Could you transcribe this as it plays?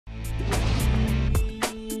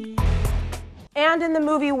And in the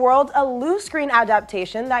movie world, a loose screen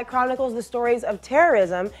adaptation that chronicles the stories of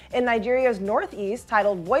terrorism in Nigeria's northeast,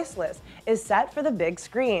 titled Voiceless, is set for the big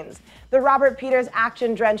screens. The Robert Peters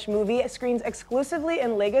action-drenched movie screens exclusively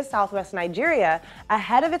in Lagos, Southwest Nigeria,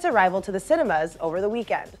 ahead of its arrival to the cinemas over the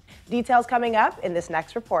weekend. Details coming up in this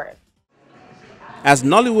next report. As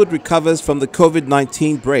Nollywood recovers from the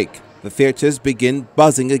COVID-19 break, the theaters begin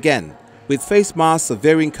buzzing again, with face masks of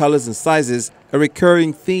varying colors and sizes a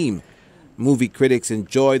recurring theme. Movie critics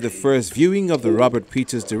enjoy the first viewing of the Robert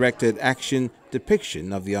Peters directed action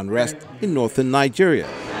depiction of the unrest in northern Nigeria.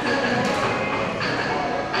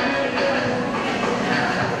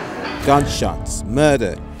 Gunshots,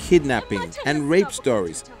 murder, kidnapping and rape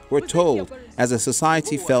stories were told as a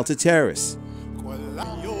society fell to terrorists.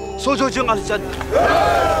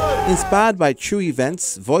 Inspired by true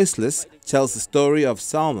events, Voiceless tells the story of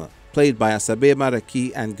Salma, played by Asabe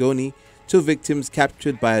Maraki and Goni, two victims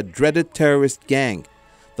captured by a dreaded terrorist gang.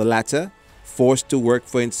 The latter forced to work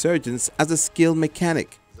for insurgents as a skilled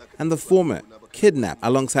mechanic, and the former kidnapped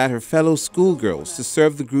alongside her fellow schoolgirls to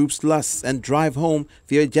serve the group's lusts and drive home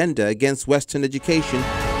their agenda against Western education.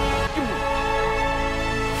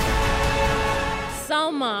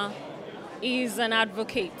 Salma is an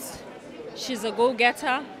advocate. She's a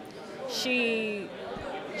go-getter. She's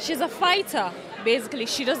a fighter, basically.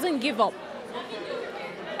 She doesn't give up.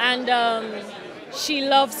 And she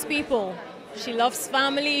loves people. She loves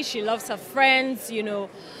family. She loves her friends, you know.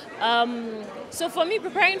 So for me,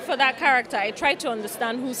 preparing for that character, I tried to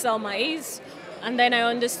understand who Salma is. And then I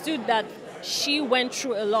understood that she went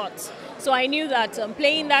through a lot. So I knew that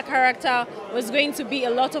playing that character was going to be a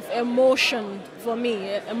lot of emotion for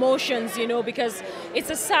me, emotions, you know, because it's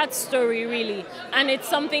a sad story, really. And it's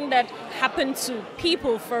something that happened to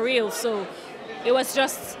people for real. So it was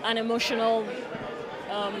just an emotional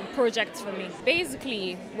project for me.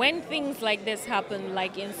 Basically, when things like this happen,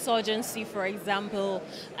 like insurgency, for example,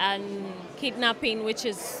 and kidnapping, which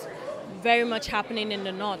is very much happening in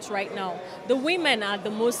the north right now, the women are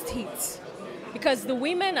the most hit because the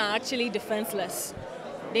women are actually defenseless.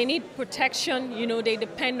 They need protection, you know, they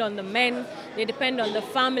depend on the men, they depend on the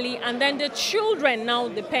family, and then the children now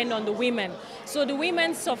depend on the women. So the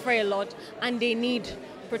women suffer a lot and they need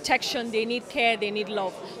protection, they need care, they need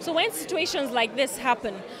love. So when situations like this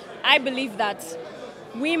happen, I believe that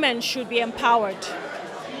women should be empowered.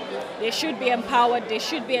 They should be empowered, they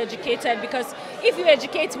should be educated, because if you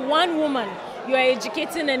educate one woman, you are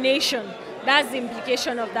educating a nation. That's the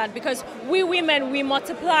implication of that, because we women, we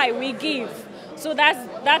multiply, we give. So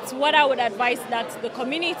that's what I would advise, that the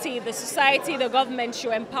community, the society, the government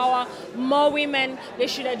should empower more women. They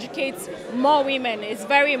should educate more women. It's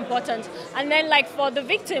very important. And then, like, for the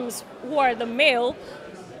victims who are the male,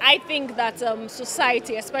 I think that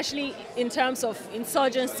society, especially in terms of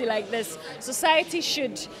insurgency like this, society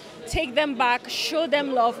should take them back, show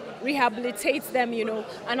them love, rehabilitate them, you know,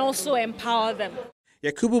 and also empower them.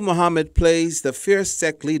 Yakubu Muhammad plays the fierce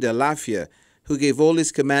sect leader Lafia, who gave all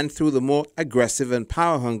his command through the more aggressive and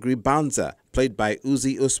power-hungry Banza, played by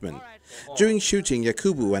Uzi Usman. During shooting,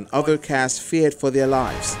 Yakubu and other cast feared for their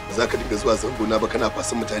lives.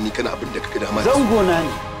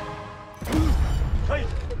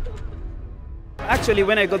 Actually,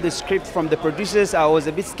 when I got the script from the producers, I was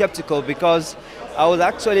a bit skeptical because I was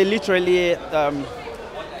actually literally,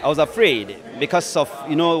 I was afraid because of,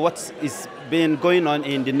 you know, what is been going on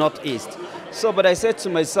in the Northeast. So, but I said to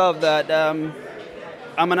myself that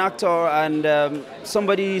I'm an actor and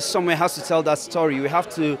somebody somewhere has to tell that story. We have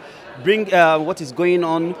to bring what is going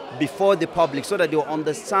on before the public so that they'll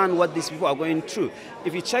understand what these people are going through.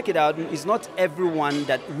 If you check it out, it's not everyone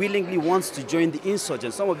that willingly wants to join the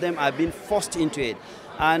insurgents. Some of them are being forced into it.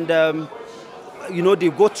 And you know, they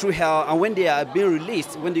go through hell, and when they are being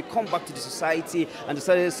released, when they come back to the society, and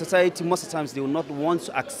the society, most of the times, they will not want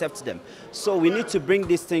to accept them. So we need to bring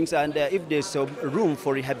these things, and if there's a room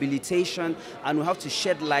for rehabilitation, and we have to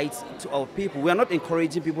shed light to our people. We are not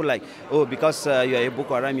encouraging people like, oh, because you are a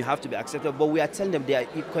Boko Haram, you have to be accepted, but we are telling them they are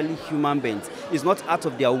equally human beings. It's not out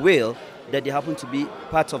of their will that they happen to be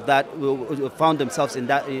part of that, found themselves in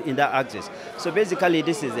that axis. So basically,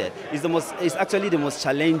 this is it. It's actually the most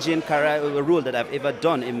challenging role that I've ever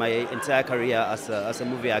done in my entire career as a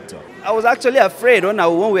movie actor. I was actually afraid when we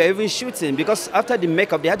were even shooting, because after the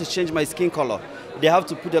makeup, they had to change my skin color. They have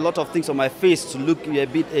to put a lot of things on my face to look a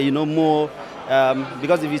bit, you know, more.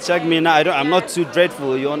 Because if you check me now, I'm not too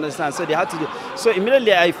dreadful, you understand? So they had to do. So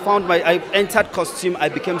immediately I entered costume. I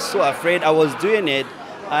became so afraid. I was doing it.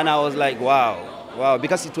 And I was like, wow,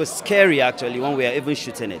 because it was scary actually when we were even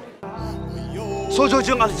shooting it.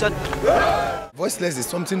 Voiceless is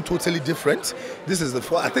something totally different.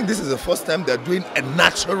 I think this is the first time they're doing a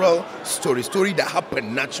natural story that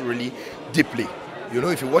happened naturally, deeply. You know,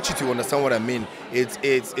 if you watch it, you understand what I mean.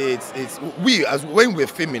 When we're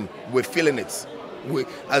filming, we're feeling it.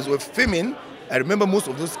 As we're filming, I remember most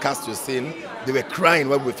of those casts were saying they were crying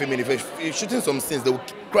while we're filming. If you're shooting some scenes, they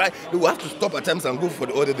would cry. They would have to stop at times and go for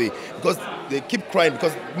the other day because they keep crying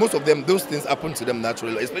because most of them, those things happen to them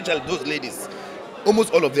naturally, especially those ladies.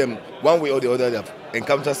 Almost all of them, one way or the other, they have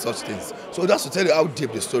encountered such things. So that's to tell you how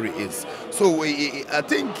deep the story is. So I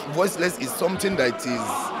think Voiceless is something that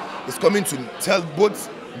is coming to tell both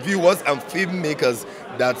viewers and filmmakers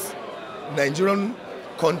that Nigerian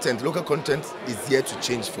content, local content, is here to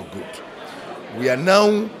change for good. We are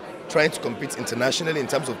now trying to compete internationally in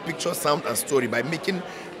terms of picture, sound, and story by making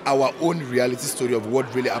our own reality story of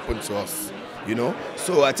what really happened to us. You know,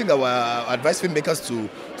 so I think our advice filmmakers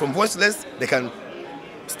from Voiceless, they can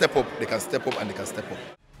step up, and they can step up.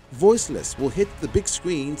 Voiceless will hit the big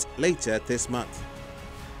screens later this month.